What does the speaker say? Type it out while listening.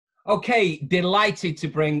Okay, delighted to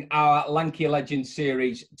bring our Lancashire Legends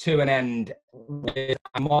series to an end with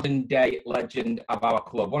a modern day legend of our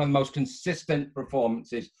club. One of the most consistent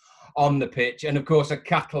performances on the pitch, and of course a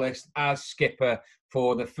catalyst as skipper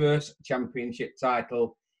for the first championship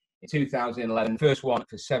title in 2011, first one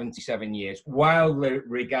for 77 years, widely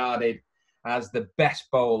regarded as the best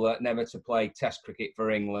bowler never to play Test cricket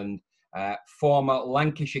for England, former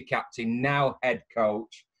Lancashire captain, now head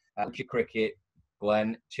coach, Lancashire cricket,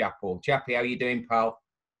 Glen Chapple. Chappie, how are you doing, pal?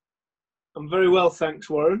 I'm very well,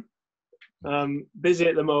 thanks, Warren. Busy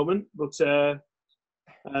at the moment, but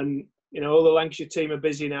and all the Lancashire team are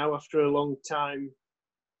busy now after a long time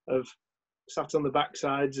of sat on the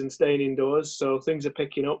backsides and staying indoors. So things are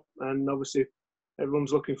picking up, and obviously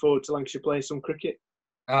everyone's looking forward to Lancashire playing some cricket.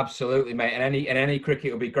 Absolutely, mate. And any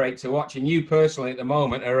cricket will be great to watch. And you personally, at the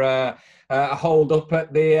moment, are holed up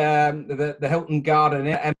at the Hilton Garden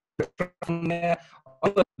after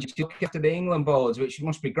the England bowlers, which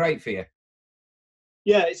must be great for you.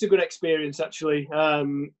 Yeah, it's a good experience actually.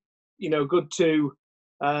 Good to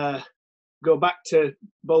go back to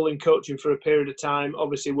bowling coaching for a period of time.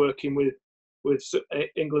 Obviously, working with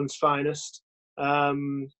England's finest.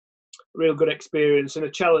 Real good experience and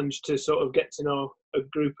a challenge to sort of get to know a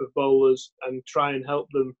group of bowlers and try and help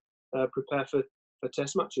them prepare for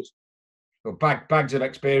Test matches. Well, bags of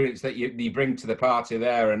experience that you bring to the party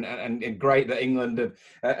there, and great that England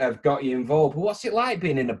have got you involved. But what's it like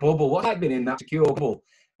being in a bubble? What's it like being in that secure bubble?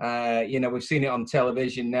 We've seen it on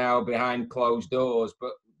television now behind closed doors,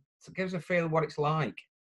 but give us a feel of what it's like.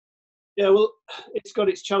 Yeah, well, it's got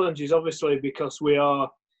its challenges, obviously, because we are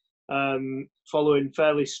following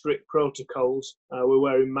fairly strict protocols. We're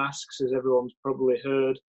wearing masks, as everyone's probably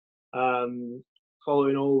heard,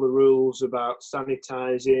 following all the rules about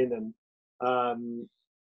sanitising and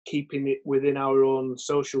keeping it within our own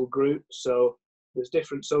social groups. So there's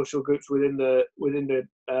different social groups within the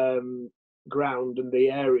ground and the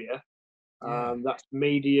area. That's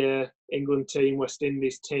media, England team, West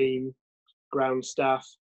Indies team, ground staff,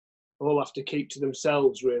 all have to keep to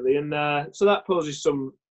themselves really, and so that poses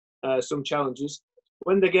some challenges.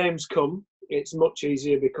 When the games come, it's much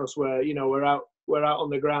easier because we're out on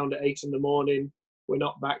the ground at 8 a.m. We're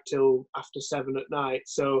not back till after 7 p.m.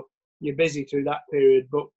 So you're busy through that period.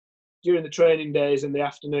 But during the training days and the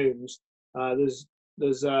afternoons, there's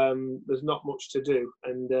not much to do,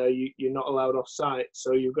 and you're not allowed off site.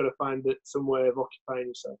 So you've got to find some way of occupying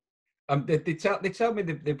yourself. They tell me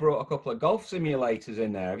they brought a couple of golf simulators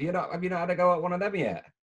in there. Have you not had a go at one of them yet?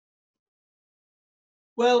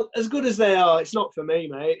 Well, as good as they are, it's not for me,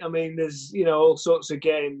 mate. I mean, there's all sorts of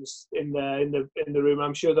games in the room.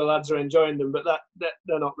 I'm sure the lads are enjoying them, but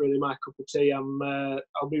they're not really my cup of tea.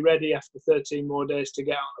 I'll be ready after 13 more days to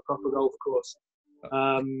get out on a proper golf course.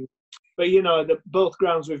 But both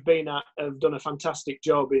grounds we've been at have done a fantastic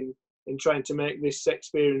job in trying to make this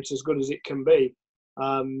experience as good as it can be.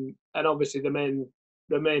 And obviously the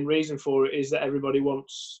main reason for it is that everybody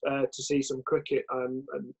wants to see some cricket, and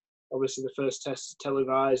obviously the first test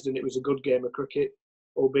televised, and it was a good game of cricket,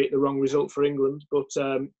 albeit the wrong result for England. But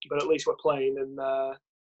at least we're playing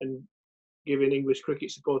and giving English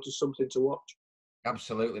cricket supporters something to watch.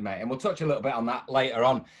 Absolutely, mate. And we'll touch a little bit on that later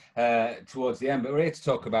on towards the end. But we're here to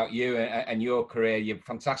talk about you and your career, your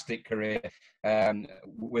fantastic career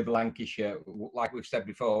with Lancashire. Like we've said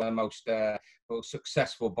before, one of the most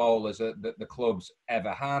successful bowlers that the club's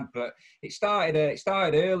ever had. But it started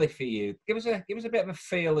early for you. Give us a bit of a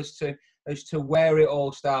feel as to where it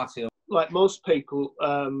all started. Like most people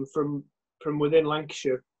from within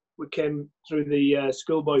Lancashire, we came through the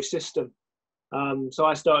schoolboy system. So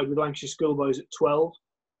I started with Lancashire Schoolboys at 12,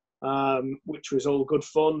 which was all good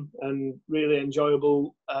fun and really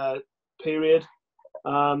enjoyable period.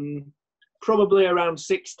 Probably around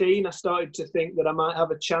 16, I started to think that I might have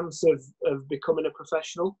a chance of becoming a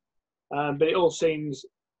professional, but it all seems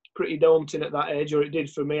pretty daunting at that age, or it did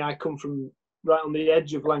for me. I come from right on the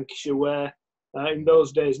edge of Lancashire, where in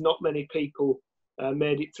those days not many people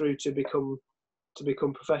made it through to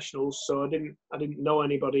become professionals, so I didn't know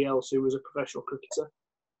anybody else who was a professional cricketer.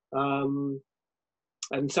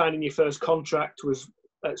 And signing your first contract was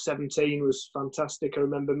at 17 was fantastic. I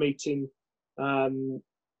remember meeting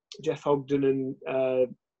Jeff Hogden and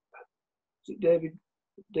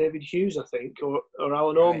David Hughes, I think, or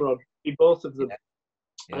Alan Ormerod, both of them.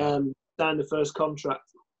 Signed the first contract.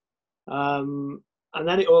 And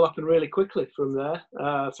then it all happened really quickly from there.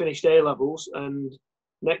 Finished A-levels, and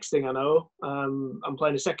next thing I know, I'm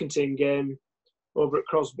playing a second team game over at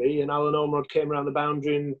Crosby, and Alan Ormerod came around the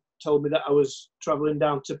boundary and told me that I was travelling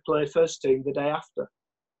down to play first team the day after.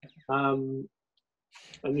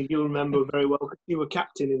 and you'll remember very well because you were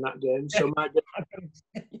captain in that game. So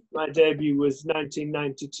my debut was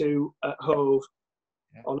 1992 at Hove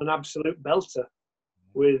on an absolute belter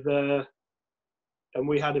with, and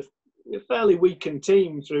we had a fairly weakened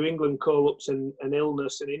team through England call-ups and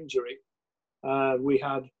illness and injury. We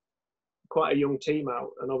had quite a young team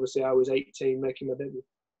out, and obviously I was 18 making my debut.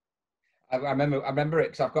 I remember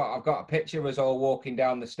it because I've got a picture of us all walking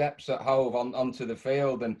down the steps at Hove onto the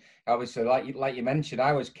field, and obviously, like you mentioned,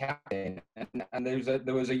 I was captain, and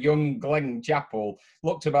there was a young Glen Chapple,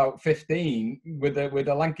 looked about 15, with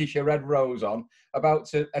a Lancashire red rose on, about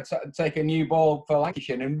to take a new ball for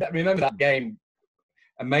Lancashire. And remember that game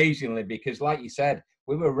amazingly because, like you said,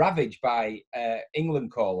 we were ravaged by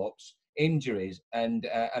England call-ups, injuries, and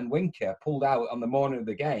Winker pulled out on the morning of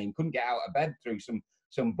the game, couldn't get out of bed through some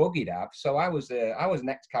buggy dab. So I was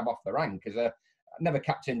next cab off the rank because I never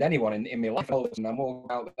captained anyone in my life. And I'm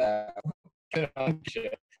walking out there,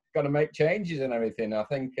 got to make changes and everything. I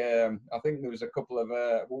think there was a couple of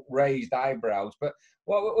raised eyebrows. But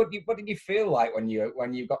what did you feel like when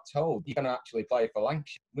you got told you're going to actually play for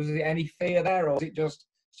Lancashire? Was there any fear there, or was it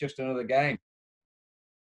just another game?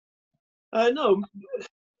 No.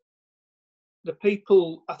 The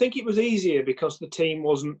people, I think it was easier because the team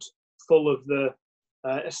wasn't full of the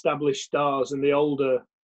established stars and the older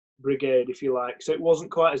brigade, if you like. So it wasn't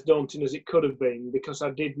quite as daunting as it could have been because I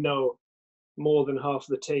did know more than half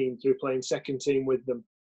the team through playing second team with them,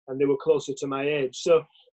 and they were closer to my age. So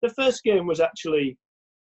the first game was actually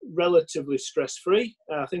relatively stress-free.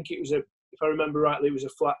 I think it was if I remember rightly, it was a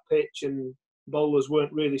flat pitch and bowlers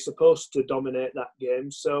weren't really supposed to dominate that game.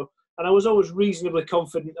 So, and I was always reasonably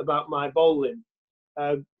confident about my bowling.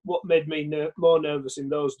 What made me more nervous in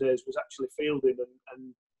those days was actually fielding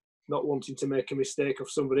and not wanting to make a mistake of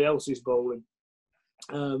somebody else's bowling.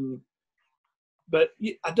 But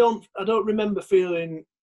I don't remember feeling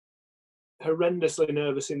horrendously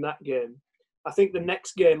nervous in that game. I think the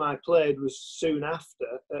next game I played was soon after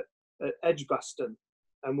at Edgbaston,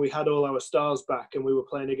 and we had all our stars back, and we were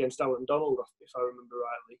playing against Alan Donald, if I remember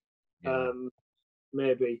rightly,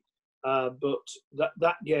 maybe. But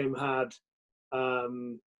that game had.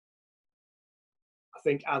 I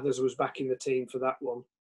think Athers was back in the team for that one.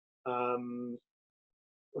 There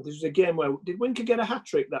was a game where did Winker get a hat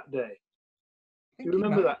trick that day? Do you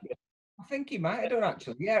remember that game? I think he might have done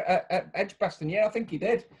actually. Yeah, at Edgbaston. Yeah, I think he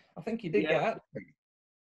did. I think he did get a hat trick.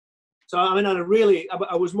 So I mean,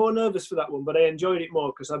 I was more nervous for that one, but I enjoyed it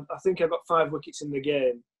more because I think I got 5 wickets in the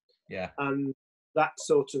game. Yeah, and that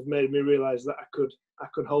sort of made me realise that I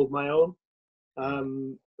could hold my own.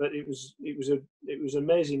 But it was an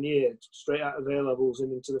amazing year, straight out of A levels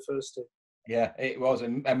and into the first team. Yeah, it was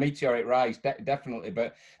a meteoric rise, definitely.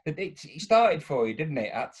 But it started for you, didn't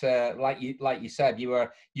it? At like you said, you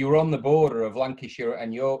were on the border of Lancashire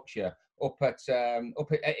and Yorkshire, up at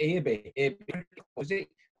Earby. Was it?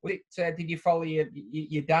 Did you follow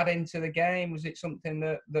your dad into the game? Was it something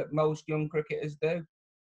that most young cricketers do?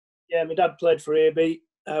 Yeah, my dad played for Earby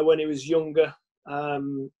when he was younger.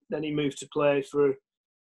 Then he moved to play for,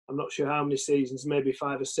 I'm not sure how many seasons, maybe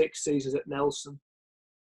 5 or 6 seasons at Nelson.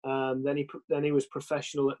 Then he was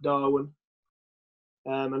professional at Darwin,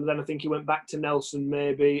 and then I think he went back to Nelson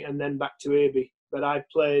maybe, and then back to Earby. But I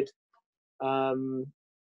played in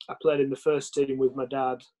the first team with my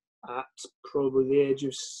dad at probably the age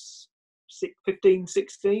of 15,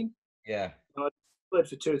 16. Yeah. I played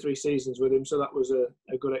for 2 or 3 seasons with him, so that was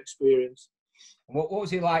a good experience. What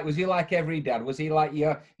was he like? Was he like every dad? Was he like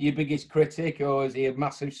your biggest critic, or was he a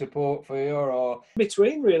massive support for you? Or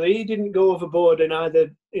between, really, he didn't go overboard in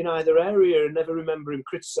either area, and never remember him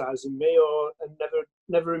criticising me, and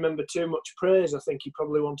never remember too much praise. I think he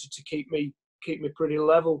probably wanted to keep me pretty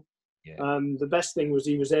level. Yeah. The best thing was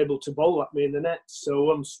he was able to bowl at me in the nets. So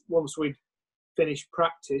once we'd finished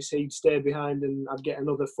practice, he'd stay behind, and I'd get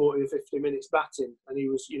another 40 or 50 minutes batting. And he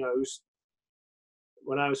was,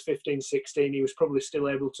 when I was 15, 16, he was probably still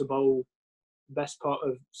able to bowl best part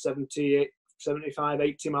of 78, 75,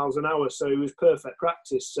 80 miles an hour. So it was perfect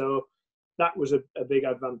practice. So that was a big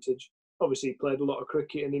advantage. Obviously, he played a lot of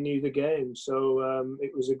cricket and he knew the game. So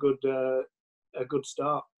it was a good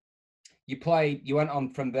start. You went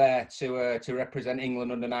on from there to represent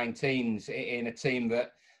England under 19s in a team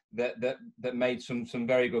that made some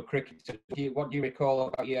very good cricket. What do you recall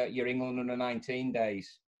about your England under 19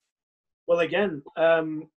 days? Well, again, I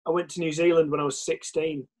went to New Zealand when I was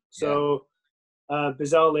 16. So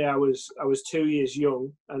bizarrely, I was 2 years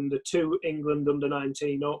young, and the 2 England under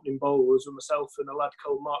 19 opening bowlers were myself and a lad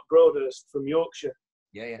called Mark Broadhurst from Yorkshire.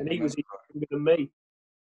 Yeah. And he was younger than me.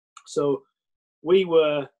 So we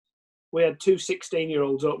had 2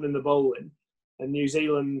 16-year-olds opening the bowling, and New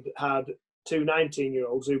Zealand had two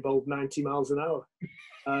 19-year-olds who bowled 90 miles an hour.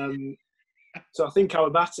 So I think our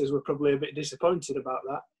batters were probably a bit disappointed about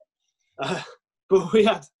that. But we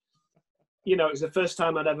had, it was the first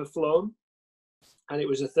time I'd ever flown, and it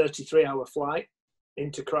was a 33-hour flight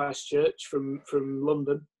into Christchurch from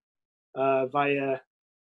London via,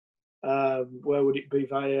 where would it be,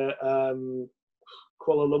 via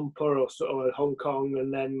Kuala Lumpur or Hong Kong,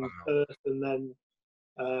 and then Perth, and then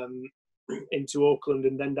into Auckland,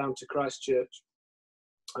 and then down to Christchurch.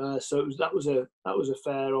 So that was a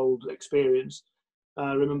fair old experience.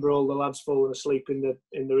 I remember all the lads falling asleep in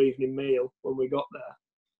their evening meal when we got there,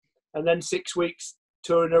 and then 6 weeks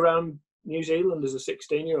touring around New Zealand as a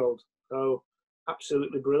 16-year-old. So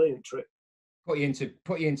absolutely brilliant trip. Put you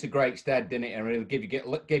into great stead, didn't it? And really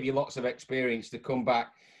give you lots of experience to come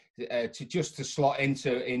back to slot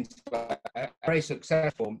into a very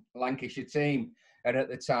successful Lancashire team at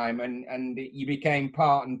the time, and you became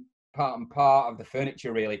part and part of the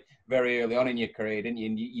furniture really very early on in your career, didn't you?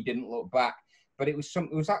 And you didn't look back. But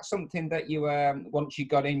was that something that you once you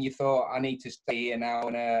got in, you thought, I need to stay here now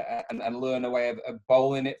and learn a way of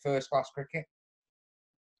bowling at first class cricket?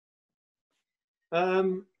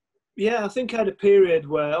 Yeah, I think I had a period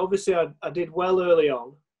where obviously I did well early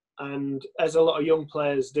on, and as a lot of young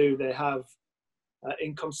players do, they have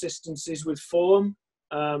inconsistencies with form.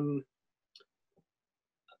 And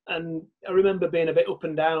I remember being a bit up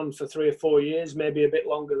and down for 3 or 4 years, maybe a bit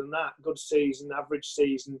longer than that. Good season, average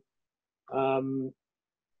season. And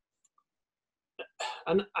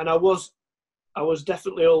I was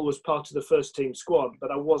definitely always part of the first team squad,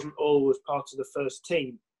 but I wasn't always part of the first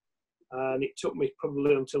team. And it took me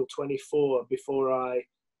probably until 24 before I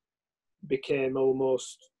became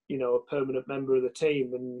almost, a permanent member of the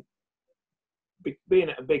team. And being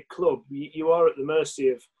at a big club, you are at the mercy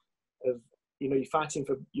of you're fighting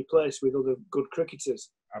for your place with other good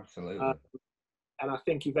cricketers. Absolutely. And I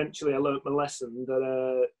think eventually I learnt my lesson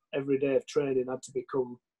that every day of training had to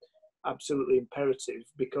become absolutely imperative,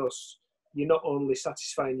 because you're not only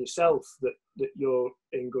satisfying yourself that you're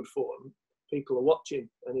in good form, people are watching.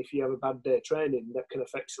 And if you have a bad day training, that can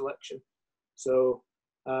affect selection. So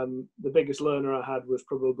the biggest learner I had was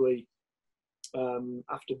probably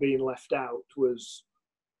after being left out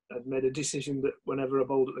I'd made a decision that whenever I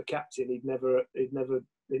bowled at the captain, he'd never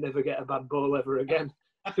get a bad ball ever again.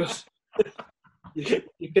 Because you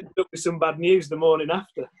get up with some bad news the morning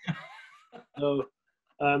after. So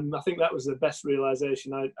I think that was the best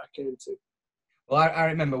realisation I came to. Well, I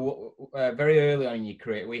remember very early on in your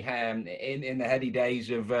career, we had in the heady days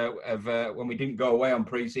of when we didn't go away on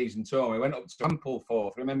pre-season tour, we went up to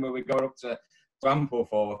Ampleforth. Remember, we go up to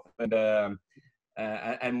Ampleforth,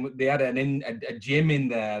 and they had a gym in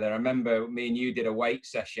there. I remember me and you did a weight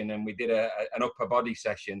session, and we did an upper body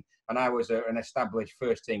session. And I was an established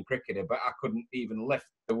first team cricketer, but I couldn't even lift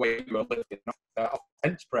the weight you were lifting off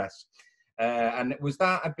bench press. And was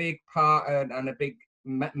that a big part and a big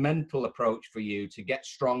mental approach for you to get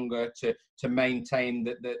stronger, to maintain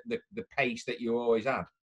the pace that you always had?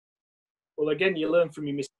 Well, again, you learn from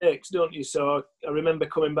your mistakes, don't you? So I remember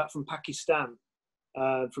coming back from Pakistan,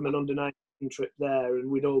 from an under-19 trip there, and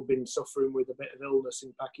we'd all been suffering with a bit of illness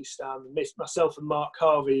in Pakistan. Myself and Mark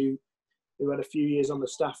Harvey, who had a few years on the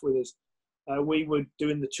staff with us, we were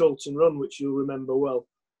doing the Chiltern Run, which you'll remember well.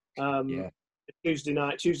 Tuesday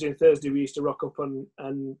and Thursday, we used to rock up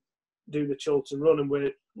and do the Chiltern Run, and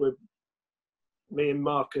me and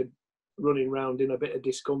Mark are running around in a bit of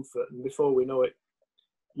discomfort, and before we know it,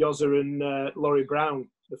 Yozza and Laurie Brown,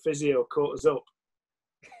 the physio, caught us up,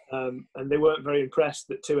 and they weren't very impressed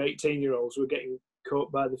that two 18-year-olds were getting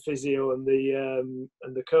caught by the physio and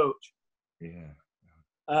the coach.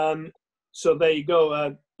 So there you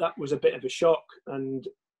go. That was a bit of a shock, and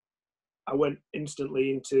I went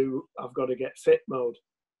instantly into I've got to get fit mode.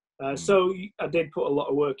 So I did put a lot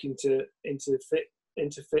of work into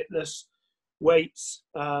fitness, weights,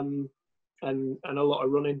 and a lot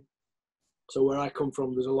of running. So where I come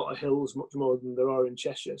from, there's a lot of hills, much more than there are in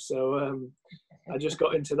Cheshire. So I just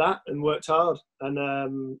got into that and worked hard, and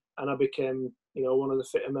I became one of the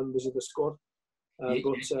fitter members of the squad. Yeah,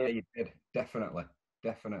 you did, definitely.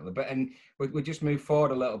 But we just move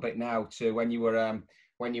forward a little bit now to when you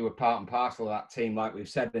were part and parcel of that team, like we've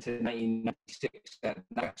said, into 1996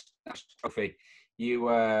 next trophy. You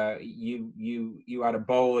had a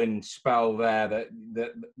bowling spell there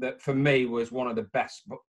that for me was one of the best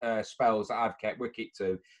spells that I've kept wicket to,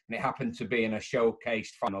 and it happened to be in a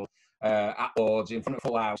showcased final at Lords in front of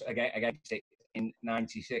full house against it in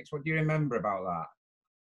 '96. What do you remember about that?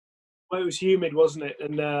 Well, it was humid, wasn't it?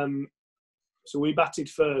 And so we batted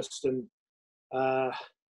first, and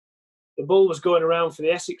the ball was going around for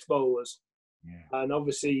the Essex bowlers. Yeah. And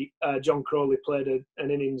obviously, John Crawley played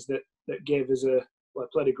an innings that gave us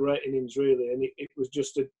played a great innings, really. And it was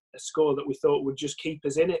just a score that we thought would just keep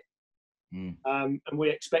us in it. And we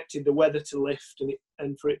expected the weather to lift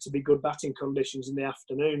and for it to be good batting conditions in the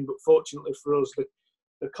afternoon. But fortunately for us,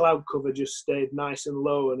 the cloud cover just stayed nice and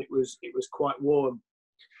low, and it was quite warm.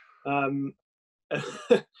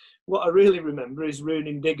 What I really remember is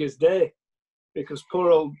ruining Digger's day, because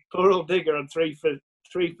poor old Digger had three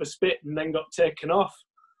for spit and then got taken off.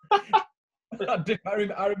 I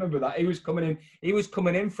remember that. He was coming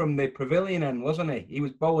in from the pavilion end, wasn't he? He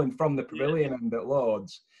was bowling from the pavilion end at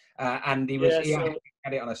Lords, and he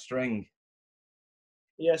had it on a string.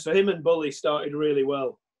 Yeah, so him and Bully started really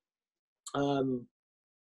well, and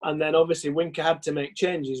then obviously Winker had to make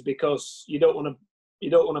changes, because you don't want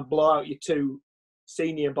to blow out your two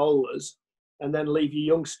senior bowlers and then leave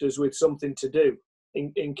your youngsters with something to do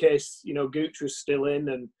in case Gooch was still in,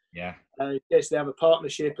 and in case they have a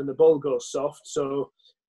partnership and the ball goes soft. So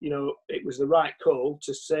it was the right call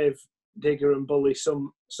to save Digger and Bully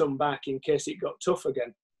some back in case it got tough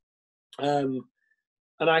again. And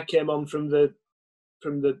I came on from the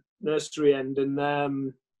nursery end, and I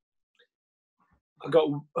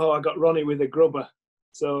got Ronnie with a grubber.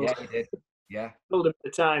 So yeah, he did. Yeah, I told him at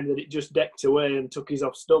the time that it just decked away and took his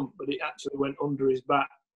off stump, but it actually went under his bat.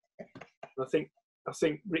 I think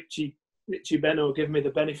Richie Benno gave me the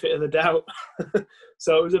benefit of the doubt.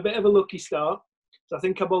 So it was a bit of a lucky start. So I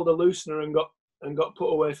think I bowled a loosener and got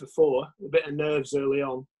put away for 4. A bit of nerves early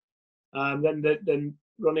on. Then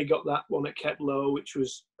Ronnie got that one that kept low, which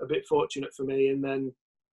was a bit fortunate for me. And then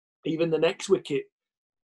even the next wicket,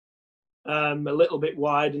 a little bit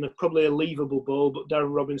wide and probably a leavable ball, but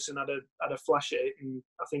Darren Robinson had a flash at it, and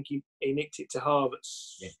I think he nicked it to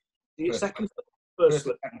Harvards. Yeah. First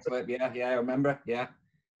slip. Yeah, I remember. Yeah.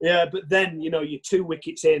 Yeah, but then you're 2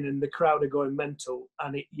 wickets in, and the crowd are going mental,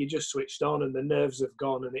 and you just switched on, and the nerves have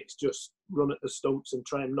gone, and it's just run at the stumps and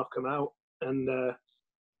try and knock them out, and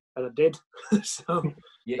I did. So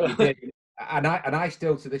yeah, you did. And I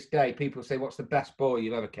still, to this day, people say, "What's the best ball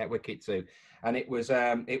you've ever kept wicket to?" And it was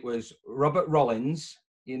Robert Rollins,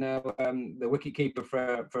 the wicketkeeper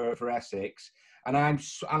for Essex. And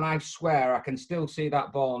I swear I can still see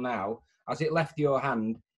that ball now. As it left your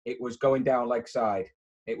hand, it was going down leg side.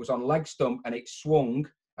 It was on leg stump, and it swung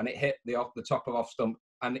and it hit the top of off stump.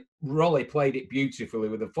 And Rolly played it beautifully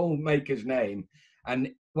with the full maker's name.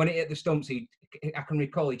 And when it hit the stumps, I can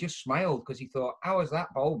recall he just smiled, because he thought, "How has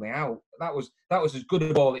that bowled me out? That was as good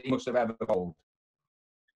a ball that he must have ever bowled."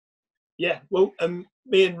 Yeah, well,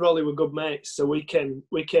 me and Rolly were good mates, so we came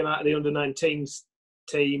out of the under-19s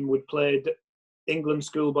team. We'd played England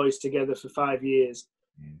schoolboys together for 5 years,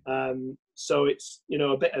 so it's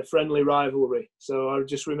a bit of friendly rivalry. So I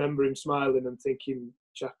just remember him smiling and thinking,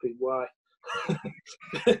 "Chappie, why?"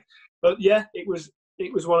 But yeah, it was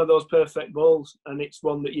one of those perfect balls, and it's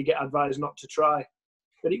one that you get advised not to try.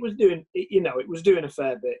 But it was doing a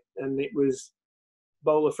fair bit, and it was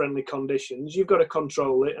bowler-friendly conditions. You've got to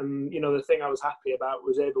control it, and the thing I was happy about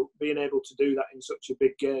was being able to do that in such a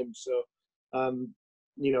big game. So,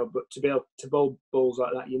 but to be able to bowl balls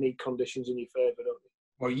like that, you need conditions in your favour, don't you?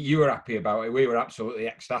 Well, you were happy about it. We were absolutely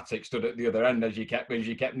ecstatic, stood at the other end as you kept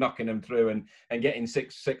knocking them through and getting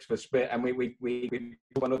six for spit, and we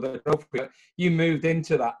won another trophy. You moved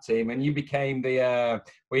into that team, and you became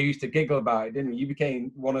we used to giggle about it, didn't we? You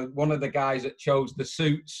became one of the guys that chose the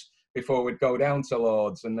suits before we'd go down to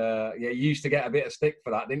Lords, and you used to get a bit of stick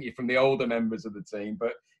for that, didn't you, from the older members of the team?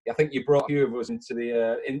 But I think you brought a few of us into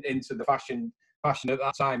the fashion at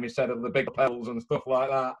that time instead of the big lapels and stuff like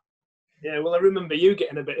that. Yeah, well, I remember you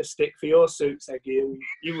getting a bit of stick for your suits, Eggy, and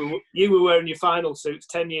you were wearing your final suits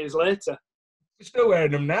 10 years later. You're still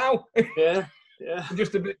wearing them now. Yeah.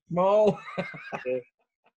 Just a bit small. Yeah.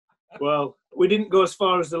 Well, we didn't go as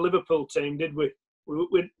far as the Liverpool team, did we?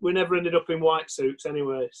 We never ended up in white suits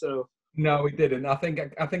anyway. So no, we didn't. I think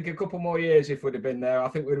a couple more years, if we'd have been there, I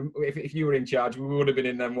think if you were in charge, we would have been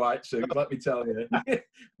in them white suits. Let me tell you.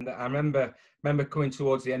 And I remember coming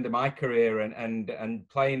towards the end of my career and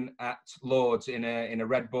playing at Lords in a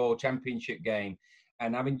red ball championship game,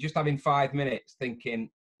 and having 5 minutes thinking,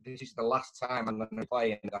 this is the last time I'm going to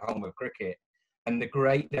play in the home of cricket. And the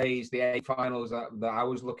great days, the 8 finals that I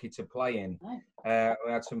was lucky to play in,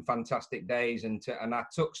 we had some fantastic days, and I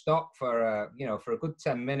took stock for a good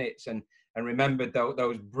 10 minutes and remembered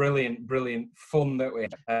those brilliant fun that we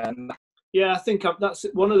had. Yeah, I think that's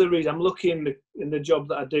one of the reasons I'm lucky in the job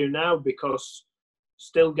that I do now, because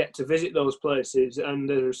still get to visit those places, and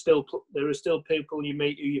there are still people you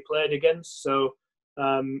meet who you played against. So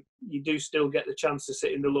you do still get the chance to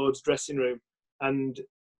sit in the Lord's dressing room, and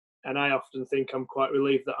I often think I'm quite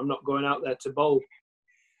relieved that I'm not going out there to bowl.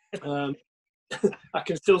 I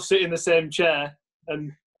can still sit in the same chair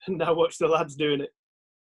and now watch the lads doing it.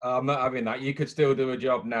 I'm not having that. You could still do a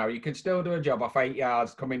job now. You could still do a job off 8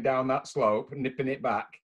 yards coming down that slope and nipping it back.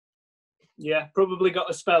 Yeah, probably got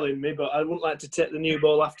a spell in me, but I wouldn't like to take the new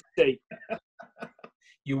ball after tea.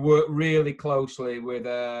 You worked really closely with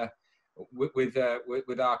our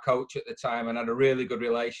coach at the time and had a really good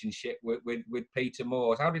relationship with Peter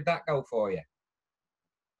Moores. How did that go for you?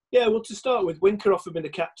 Yeah, well, to start with, Winker offered me the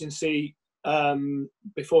captaincy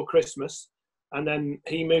before Christmas, and then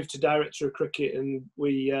he moved to director of cricket, and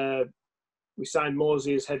we signed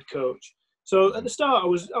Morsey as head coach. So at the start, I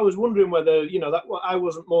was wondering whether, that I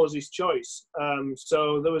wasn't Morsey's choice.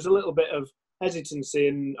 So there was a little bit of hesitancy,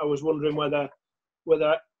 and I was wondering whether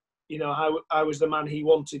how I was the man he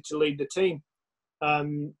wanted to lead the team.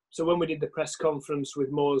 So when we did the press conference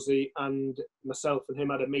with Morsey, and myself and him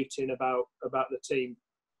had a meeting about the team,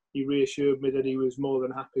 he reassured me that he was more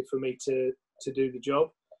than happy for me to do the job.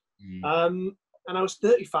 And I was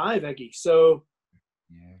 35, Eggy, so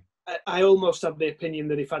yeah. I almost have the opinion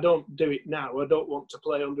that if I don't do it now, I don't want to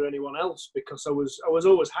play under anyone else, because I was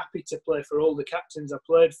always happy to play for all the captains I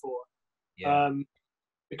played for,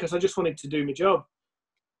 because I just wanted to do my job.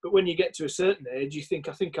 But when you get to a certain age, you think,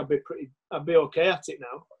 I'd be okay at it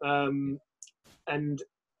now, and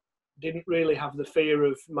didn't really have the fear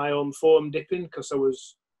of my own form dipping, because I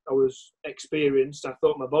was experienced. I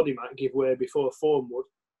thought my body might give way before form would.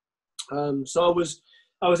 So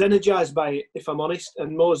I was energised by it, if I'm honest.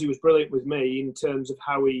 And Morsey was brilliant with me in terms of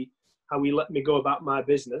how he let me go about my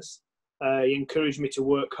business. He encouraged me to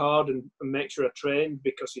work hard and make sure I trained,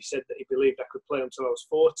 because he said that he believed I could play until I was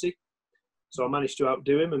 40. So I managed to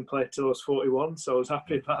outdo him and play till I was 41. So I was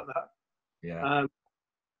happy about that. Yeah.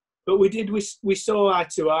 But we saw eye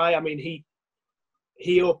to eye. I mean,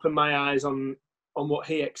 he opened my eyes on what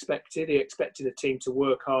he expected. He expected a team to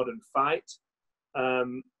work hard and fight.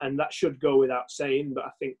 And that should go without saying, but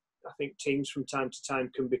I think teams from time to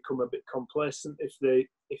time can become a bit complacent if they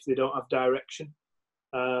don't have direction.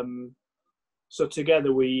 So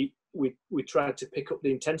together we tried to pick up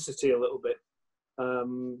the intensity a little bit,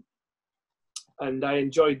 and I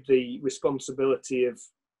enjoyed the responsibility of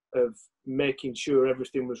making sure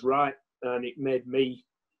everything was right, and it made me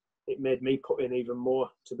put in even more,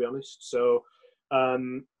 to be honest. So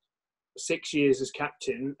 6 years as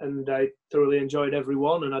captain, and I thoroughly enjoyed every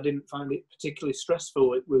one, and I didn't find it particularly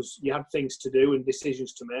stressful. It was, you had things to do and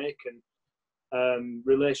decisions to make, and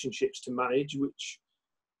relationships to manage, which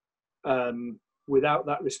without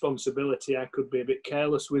that responsibility, I could be a bit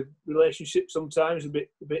careless with relationships sometimes, a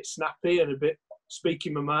bit snappy and a bit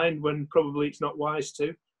speaking my mind when probably it's not wise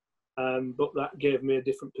to. But that gave me a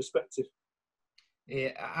different perspective.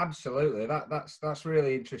 Yeah, absolutely. That's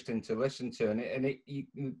really interesting to listen to, and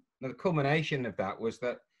the culmination of that was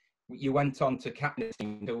that you went on to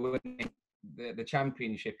captain to win the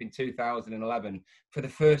championship in 2011 for the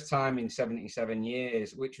first time in 77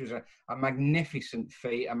 years, which was a magnificent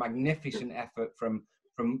feat, a magnificent effort from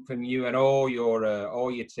you and all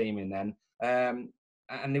your teaming then.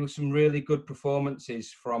 And there were some really good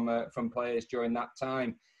performances from players during that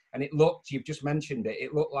time. And it looked, you've just mentioned it,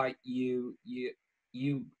 it looked like you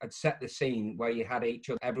had set the scene where you had each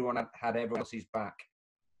other, everyone had everyone else's back.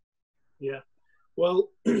 Yeah. Well,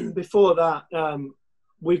 before that,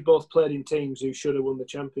 we've both played in teams who should have won the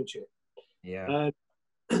championship. Yeah.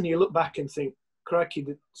 And you look back and think, crikey,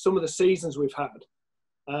 some of the seasons we've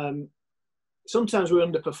had, sometimes we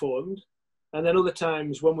underperformed, and then other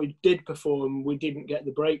times when we did perform, we didn't get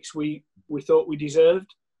the breaks we thought we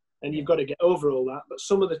deserved. And you've got to get over all that. But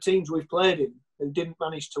some of the teams we've played in and didn't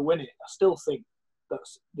manage to win it, I still think that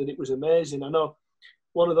it was amazing. I know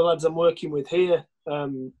one of the lads I'm working with here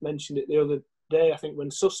mentioned it the other day. I think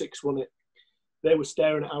when Sussex won it, they were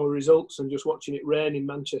staring at our results and just watching it rain in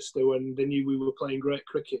Manchester when they knew we were playing great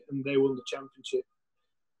cricket, and they won the championship.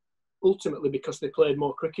 Ultimately, because they played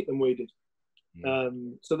more cricket than we did. Yeah.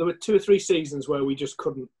 So there were 2 or 3 seasons where we just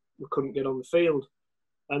couldn't get on the field,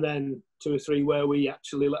 and then 2 or 3 where we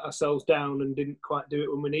actually let ourselves down and didn't quite do it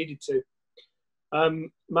when we needed to.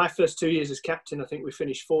 My first 2 years as captain, I think we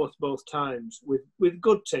finished 4th both times with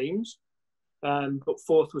good teams, but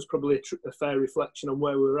 4th was probably a fair reflection on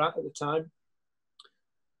where we were at the time.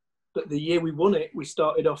 But the year we won it, we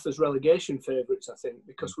started off as relegation favourites, I think,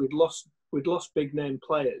 because we'd lost big name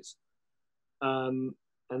players, and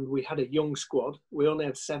we had a young squad. We only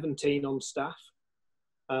had 17 on staff.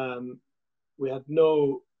 We had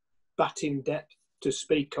no batting depth to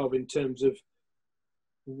speak of in terms of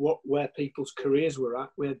where people's careers were at.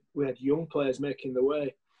 We had young players making the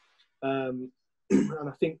way, and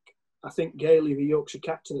I think Gailey, the Yorkshire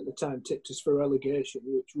captain at the time, tipped us for relegation,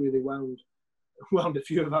 which really wound a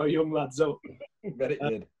few of our young lads up. I bet it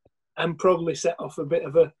did, and probably set off a bit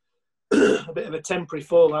of a temporary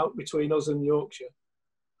fallout between us and Yorkshire,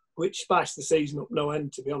 which spiced the season up no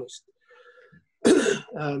end, to be honest.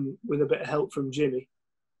 With a bit of help from Jimmy,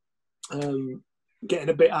 getting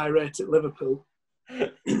a bit irate at Liverpool.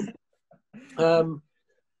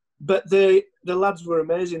 But the lads were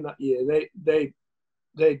amazing that year. They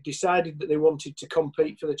decided that they wanted to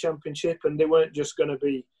compete for the championship, and they weren't just going to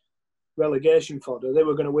be relegation fodder. They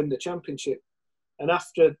were going to win the championship. And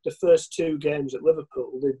after the first 2 games at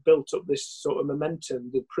Liverpool, they built up this sort of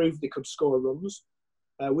momentum. They proved they could score runs.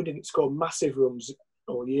 We didn't score massive runs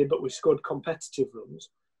all year, but we scored competitive runs.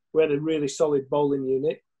 We had a really solid bowling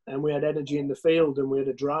unit, and we had energy in the field, and we had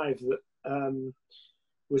a drive that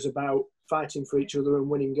was about fighting for each other and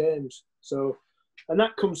winning games. So, and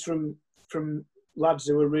that comes from lads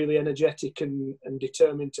who are really energetic and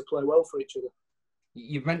determined to play well for each other.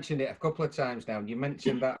 You've mentioned it a couple of times now. You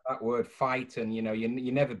mentioned that word fight, and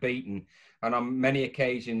you're never beaten. And on many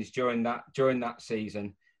occasions during that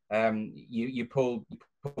season, you pulled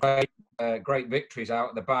great victories out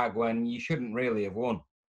of the bag when you shouldn't really have won.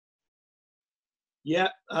 Yeah,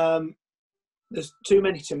 there's too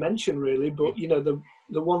many to mention really, but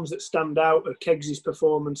the ones that stand out are Keggsy's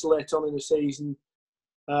performance late on in the season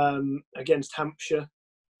against Hampshire.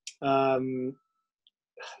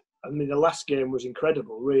 I mean, the last game was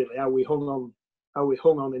incredible, really. How we hung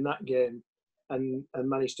on in that game, and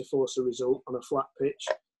managed to force a result on a flat pitch.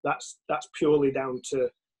 That's purely down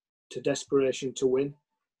to desperation to win.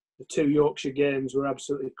 The 2 Yorkshire games were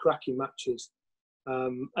absolutely cracking matches,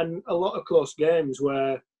 and a lot of close games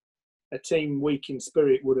where a team weak in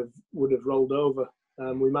spirit would have rolled over.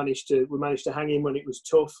 We managed to hang in when it was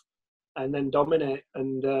tough, and then dominate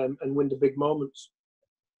and win the big moments.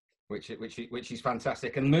 Which is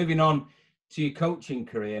fantastic. And moving on to your coaching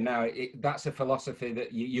career now, that's a philosophy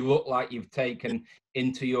that you look like you've taken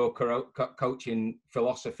into your coaching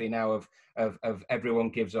philosophy now of everyone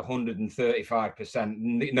gives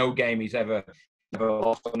 135%. No game he's ever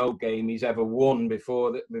lost, or no game he's ever won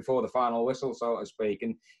before the final whistle, so to speak.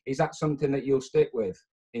 And is that something that you'll stick with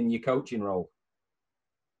in your coaching role?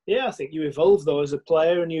 Yeah, I think you evolve though as a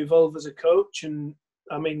player, and you evolve as a coach. And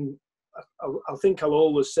I mean, I think I'll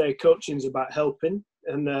always say coaching's about helping,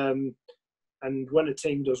 and when a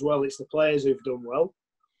team does well, it's the players who've done well.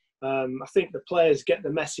 I think the players get the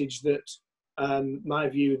message that my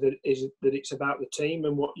view that it's about the team,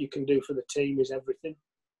 and what you can do for the team is everything.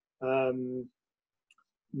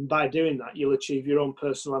 By doing that, you'll achieve your own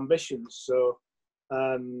personal ambitions. So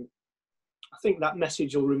I think that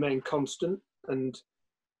message will remain constant. And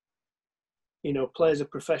players are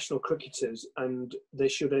professional cricketers, and they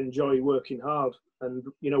should enjoy working hard. And,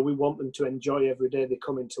 we want them to enjoy every day they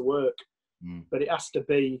come into work. But it has to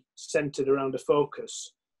be centred around a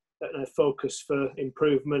focus for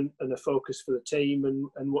improvement, and a focus for the team,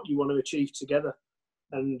 and what you want to achieve together.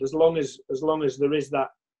 And as long as there is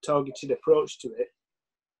that targeted approach to it,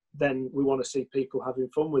 then we want to see people having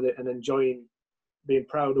fun with it and enjoying, being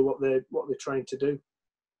proud of what they're trying to do.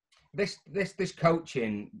 This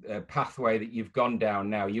coaching pathway that you've gone down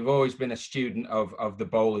now, you've always been a student of the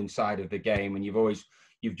bowling side of the game, and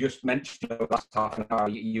you've just mentioned the last half an hour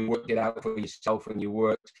you worked it out for yourself, and you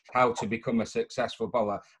worked how to become a successful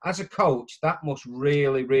bowler. As a coach, that must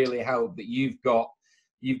really, really help that you've got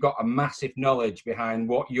a massive knowledge behind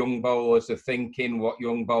what young bowlers are thinking, what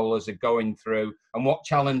young bowlers are going through, and what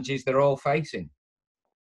challenges they're all facing.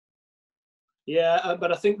 Yeah,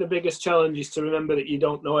 but I think the biggest challenge is to remember that you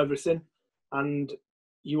don't know everything, and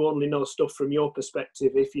you only know stuff from your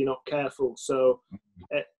perspective if you're not careful. So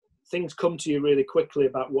things come to you really quickly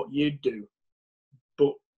about what you'd do,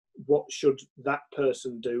 but what should that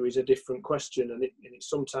person do is a different question, and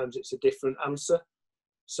sometimes it's a different answer.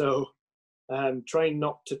 So trying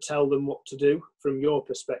not to tell them what to do from your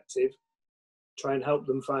perspective, try and help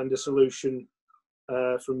them find a solution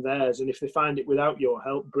from theirs. And if they find it without your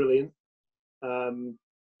help, brilliant.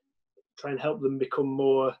 Try and help them become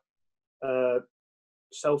more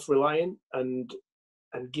self-reliant and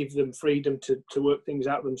give them freedom to work things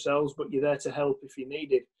out themselves. But you're there to help if you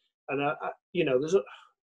need it. And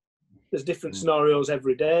there's different scenarios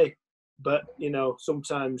every day, but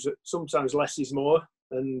sometimes less is more,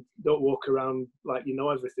 and don't walk around like you know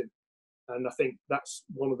everything. And I think that's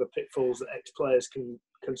one of the pitfalls that ex-players can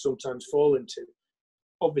sometimes fall into.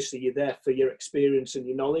 Obviously, you're there for your experience and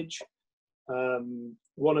your knowledge.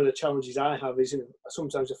 One of the challenges I have is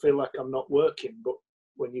sometimes I feel like I'm not working, but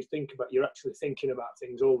when you think about, you're actually thinking about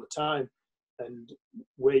things all the time, and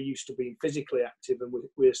we're used to being physically active, and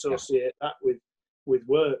we associate that with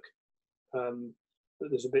work. But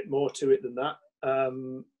there's a bit more to it than that.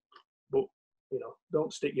 But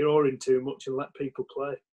don't stick your oar in too much and let people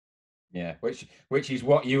play. Yeah, which is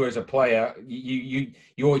what you as a player, you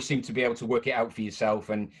always seem to be able to work it out for yourself,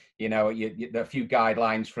 and there are a few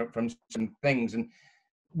guidelines from some things. And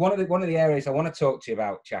one of the areas I want to talk to you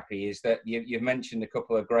about, Chappie, is that you've mentioned a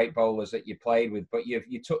couple of great bowlers that you played with, but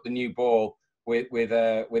you took the new ball with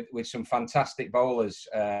some fantastic bowlers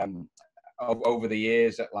over the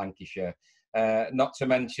years at Lancashire. Not to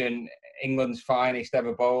mention England's finest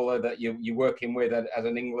ever bowler that you're working with as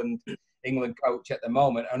an England coach at the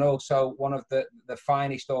moment, and also one of the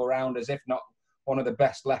finest all-rounders, if not one of the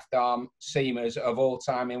best left-arm seamers of all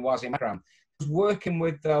time in Wasim Akram. Working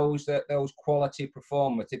with those quality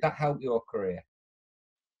performers, did that help your career?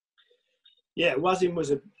 Yeah, Wasim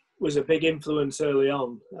was a big influence early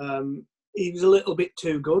on. He was a little bit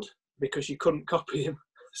too good because you couldn't copy him.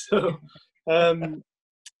 So,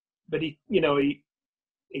 but he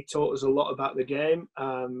taught us a lot about the game,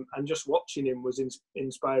 and just watching him was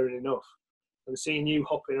inspiring enough. And seeing you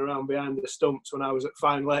hopping around behind the stumps when I was at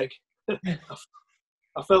fine leg, I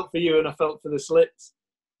felt for you and I felt for the slits.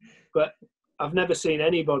 But I've never seen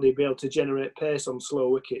anybody be able to generate pace on slow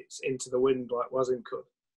wickets into the wind like Wasim could.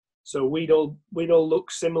 So we'd all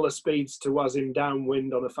look similar speeds to Wasim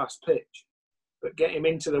downwind on a fast pitch, but get him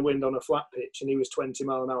into the wind on a flat pitch and he was 20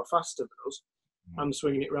 mile an hour faster than us, and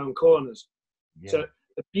swinging it round corners. Yeah. So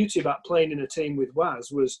the beauty about playing in a team with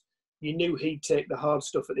Waz was you knew he'd take the hard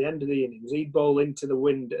stuff at the end of the innings. He'd bowl into the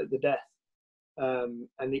wind at the death, and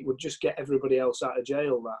it would just get everybody else out of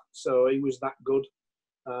jail. So he was that good.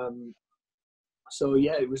 So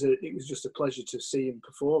yeah, it was just a pleasure to see him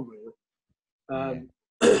perform. Really,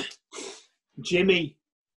 Jimmy,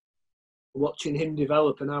 watching him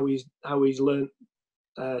develop and how he's learnt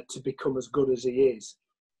to become as good as he is.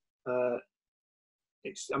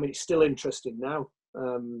 It's still interesting now,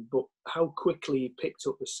 but how quickly he picked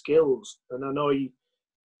up the skills. And I know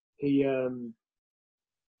he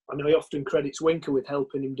often credits Winker with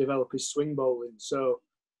helping him develop his swing bowling. So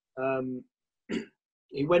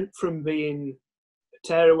he went from being a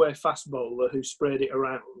tearaway fast bowler who sprayed it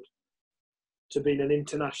around to being an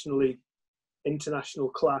international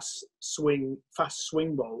class fast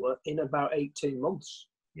swing bowler in about 18 months.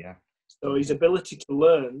 Yeah. So his ability to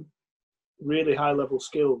learn really high level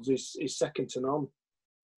skills is second to none,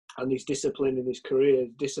 and his discipline in his career,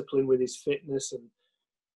 discipline with his fitness and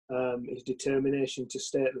his determination to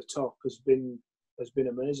stay at the top has been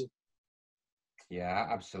amazing. Yeah,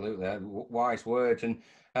 absolutely, wise words. And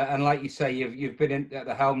like you say, you've been at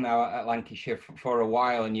the helm now at Lancashire for a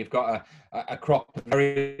while, and you've got a crop of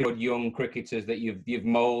very good young cricketers that you've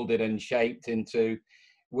moulded and shaped into.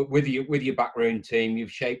 With your backroom team,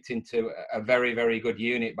 you've shaped into a very, very good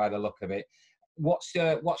unit by the look of it. What's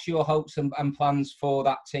your hopes and plans for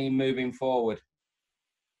that team moving forward?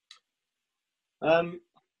 Well,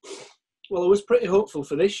 I was pretty hopeful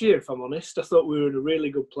for this year, if I'm honest. I thought we were in a really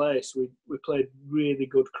good place. We played really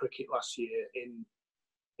good cricket last year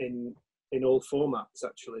in all formats,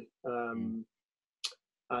 actually. And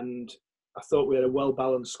I thought we had a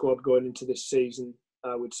well-balanced squad going into this season.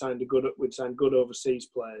 We'd signed good overseas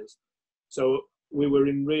players, so we were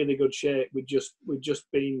in really good shape. We'd just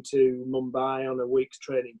been to Mumbai on a week's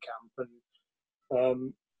training camp,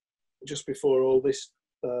 and just before all this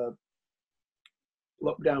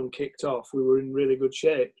lockdown kicked off, we were in really good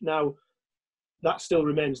shape. Now that still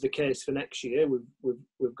remains the case for next year.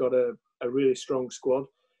 We've got a really strong squad,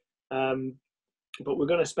 but we're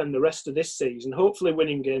going to spend the rest of this season hopefully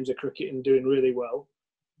winning games of cricket and doing really well.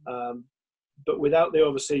 But without the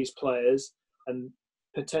overseas players, and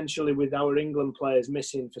potentially with our England players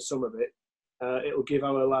missing for some of it, it'll give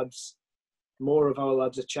more of our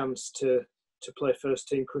lads a chance to play first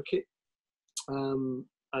team cricket, and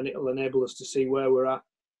it'll enable us to see where we're at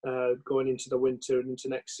going into the winter and into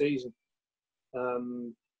next season,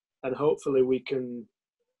 and hopefully we can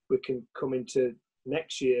come into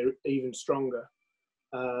next year even stronger,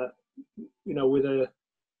 with a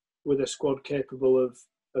squad capable of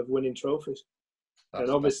winning trophies. And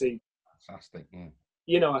obviously, fantastic.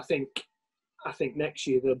 Yeah. I think next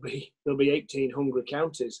year there'll be 18 hungry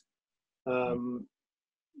counties, and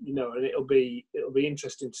it'll be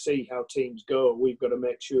interesting to see how teams go. We've got to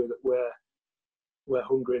make sure that we're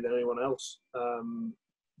hungrier than anyone else,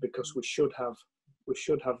 because we should have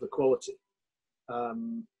the quality,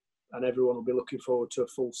 and everyone will be looking forward to a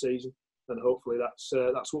full season, and hopefully that's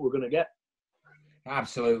what we're going to get.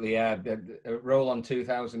 Absolutely, yeah. Roll on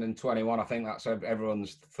 2021. I think that's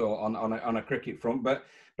everyone's thought on a cricket front. But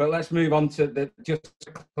let's move on to the just.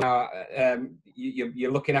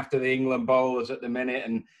 You're looking after the England bowlers at the minute,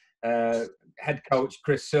 and head coach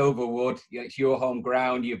Chris Silverwood. It's your home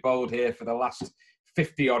ground. You've bowled here for the last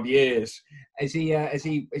 50 odd years. Has he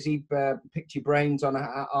picked your brains on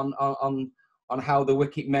how the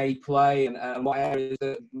wicket may play and what areas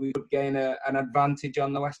that we could gain an advantage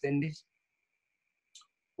on the West Indies?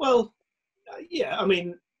 Well, yeah, I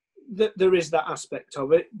mean, there is that aspect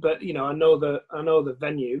of it, but I know the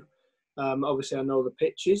venue. Obviously, I know the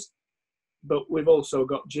pitches, but we've also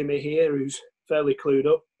got Jimmy here, who's fairly clued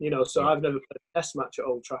up. So I've never played a Test match at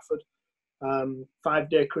Old Trafford.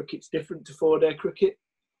 5-day cricket's different to 4-day cricket,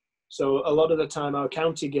 so a lot of the time our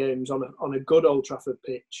county games on a good Old Trafford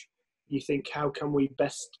pitch, you think, how can we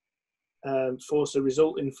best force a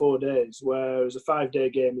result in 4 days? Whereas a 5-day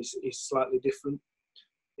game is slightly different.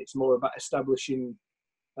 It's more about establishing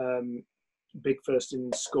big first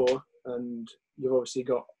innings score, and you've obviously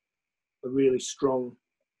got a really strong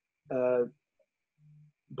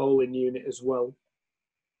bowling unit as well.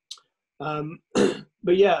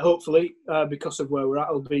 But yeah, hopefully, because of where we're at,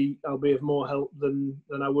 I'll be of more help than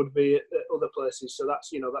I would be at other places. So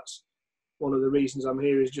that's one of the reasons I'm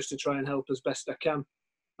here, is just to try and help as best I can.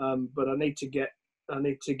 But I need to get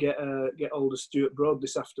hold of Stuart Broad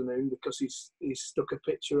this afternoon, because he's stuck a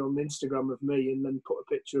picture on Instagram of me and then put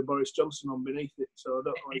a picture of Boris Johnson on beneath it. So I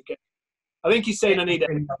don't know. I think he's saying I need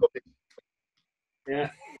it. Yeah.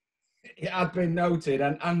 It had been noted,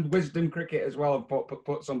 and Wisdom Cricket as well have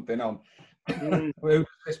put something on. Who does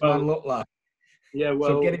this man look like? Yeah, well,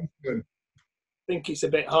 so get into him. I think it's a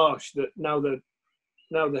bit harsh that now the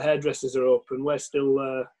hairdressers are open, we're still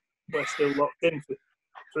locked in for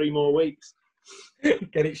 3 more weeks.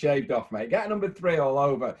 Get it shaved off, mate. Get number 3 all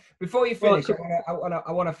over. Before you finish, I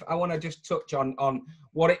want to just touch on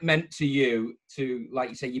what it meant to you to, like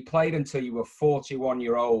you say, you played until you were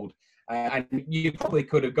 41-year-old, and you probably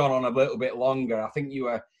could have gone on a little bit longer. I think you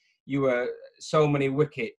were so many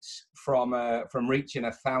wickets from reaching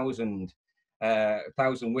 1,000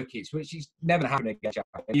 wickets, which is never happening again.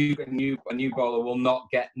 A new bowler will not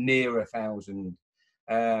get near 1,000.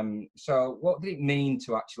 So what did it mean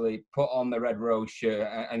to actually put on the red rose shirt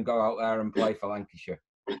and go out there and play for Lancashire?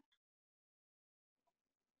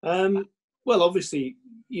 Well, obviously,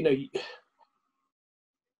 you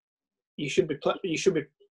should be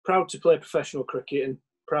proud to play professional cricket and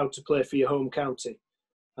proud to play for your home county,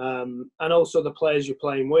 and also the players you're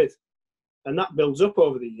playing with, and that builds up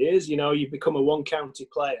over the years. You become a one county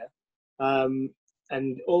player,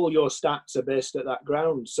 and all your stats are based at that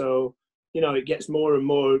ground. So it gets more and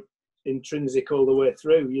more intrinsic all the way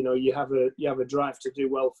through. You have a drive to do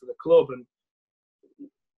well for the club. And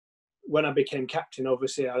when I became captain,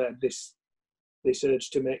 obviously I had this urge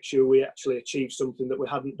to make sure we actually achieved something that we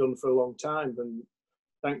hadn't done for a long time. And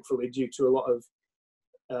thankfully, due to a lot of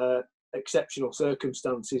exceptional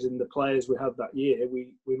circumstances and the players we had that year,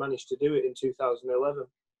 we managed to do it in 2011.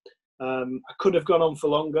 I could have gone on for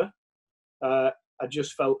longer. I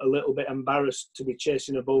just felt a little bit embarrassed to be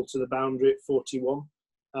chasing a ball to the boundary at 41,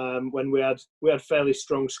 when we had a fairly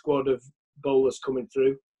strong squad of bowlers coming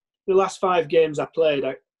through. The last 5 games I played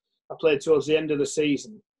towards the end of the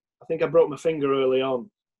season. I think I broke my finger early on,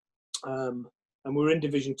 and we were in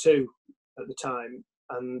Division 2 at the time.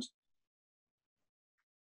 And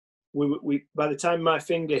we by the time my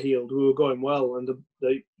finger healed, we were going well. And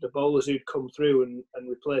the bowlers who'd come through and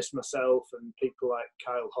replaced myself, and people like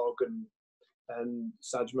Kyle Hogg and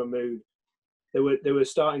Saj Mahmood, they were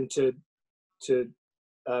starting to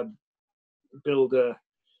build a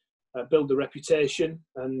reputation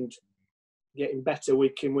and getting better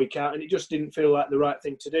week in, week out, and it just didn't feel like the right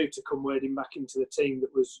thing to do to come wading back into the team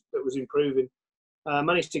that was improving. I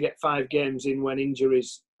managed to get 5 games in when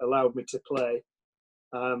injuries allowed me to play,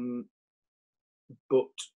 but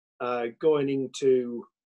going into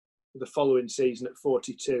the following season at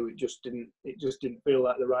 42, it just didn't feel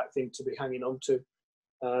like the right thing to be hanging on to.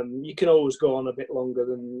 You can always go on a bit longer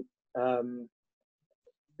than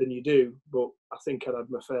you do, but I think I'd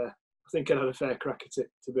had a fair crack at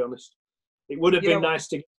it, to be honest. It would have been nice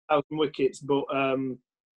to get 1,000 wickets, but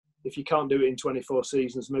if you can't do it in 24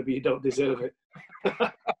 seasons, maybe you don't deserve it.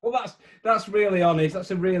 Well, that's really honest.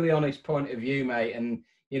 That's a really honest point of view, mate. And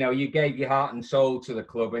you gave your heart and soul to the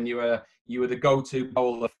club, and you were the go-to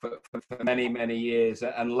bowler for many, many years,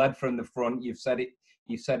 and led from the front. You've said it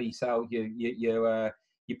yourself. You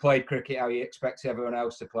played cricket how you expect everyone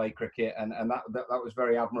else to play cricket, and that was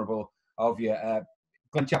very admirable of you.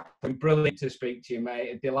 Glen Chapple, brilliant to speak to you,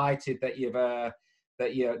 mate. Delighted that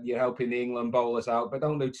that you're helping the England bowlers out, but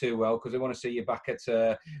don't do too well, because I want to see you back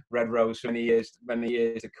at Red Rose for many years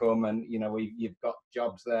to come. And you've got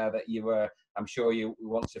jobs there that I'm sure you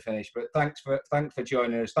want to finish. But thanks for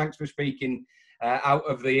joining us. Thanks for speaking out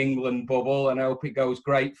of the England bubble, and I hope it goes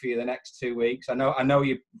great for you the next 2 weeks. I know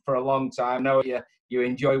you for a long time. I know you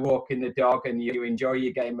enjoy walking the dog, and you enjoy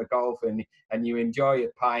your game of golf, and you enjoy a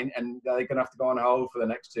pint, and they're going to have to go on hold for the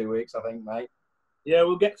next 2 weeks, I think, mate. Yeah,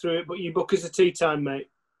 we'll get through it, but you book us a tea time, mate.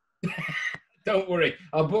 Don't worry,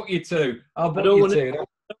 I'll book you two. I don't want to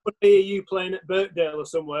hear you playing at Birkdale or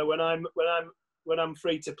somewhere when I'm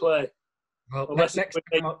free to play. Well, next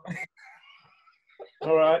time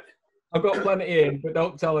all right. I've got plenty in, but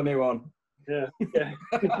don't tell anyone. Yeah.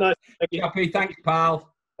 Nice. Chappie, thanks,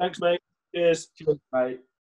 pal. Thanks, mate. Cheers. Cheers, mate.